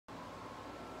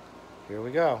here we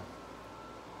go.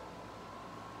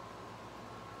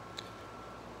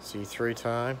 C3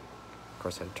 time. Of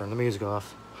course, I had to turn the music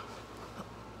off.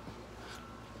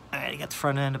 Alright, I got the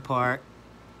front end apart.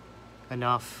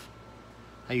 Enough.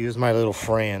 I use my little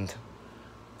friend.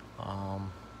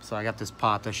 So I got this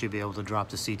pot that should be able to drop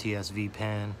the CTS V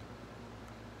pin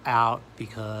out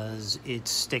because it's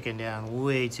sticking down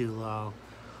way too low.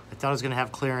 I thought I was going to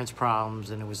have clearance problems,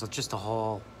 and it was just a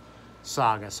whole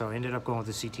saga. So I ended up going with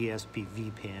the CTS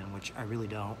V pin, which I really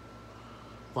don't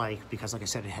like because, like I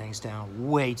said, it hangs down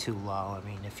way too low. I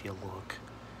mean, if you look,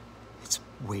 it's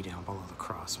way down below the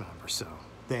cross member. So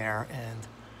there, and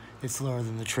it's lower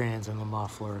than the trans and the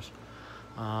mufflers.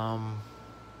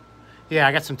 Yeah,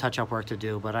 I got some touch-up work to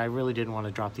do, but I really didn't want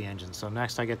to drop the engine. So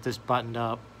next I get this buttoned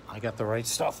up. I got the right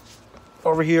stuff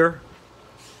over here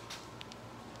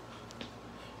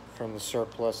from the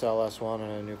surplus LS1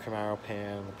 and a new Camaro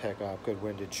pan, the pickup, good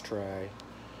windage tray.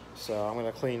 So I'm going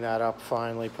to clean that up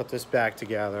finally, put this back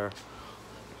together.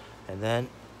 And then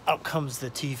out comes the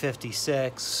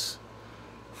T56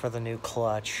 for the new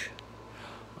clutch.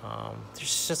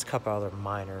 There's just a couple other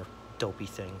minor dopey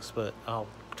things, but I'll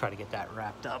try to get that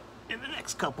wrapped up in the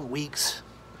next couple weeks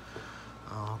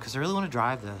because I really want to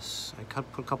drive this. I put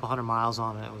a couple 100 miles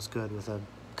on it. It was good with a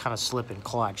kind of slipping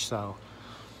clutch, so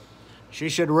she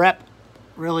should rep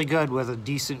really good with a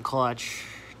decent clutch,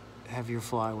 heavier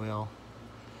flywheel,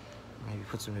 maybe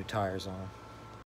put some new tires on.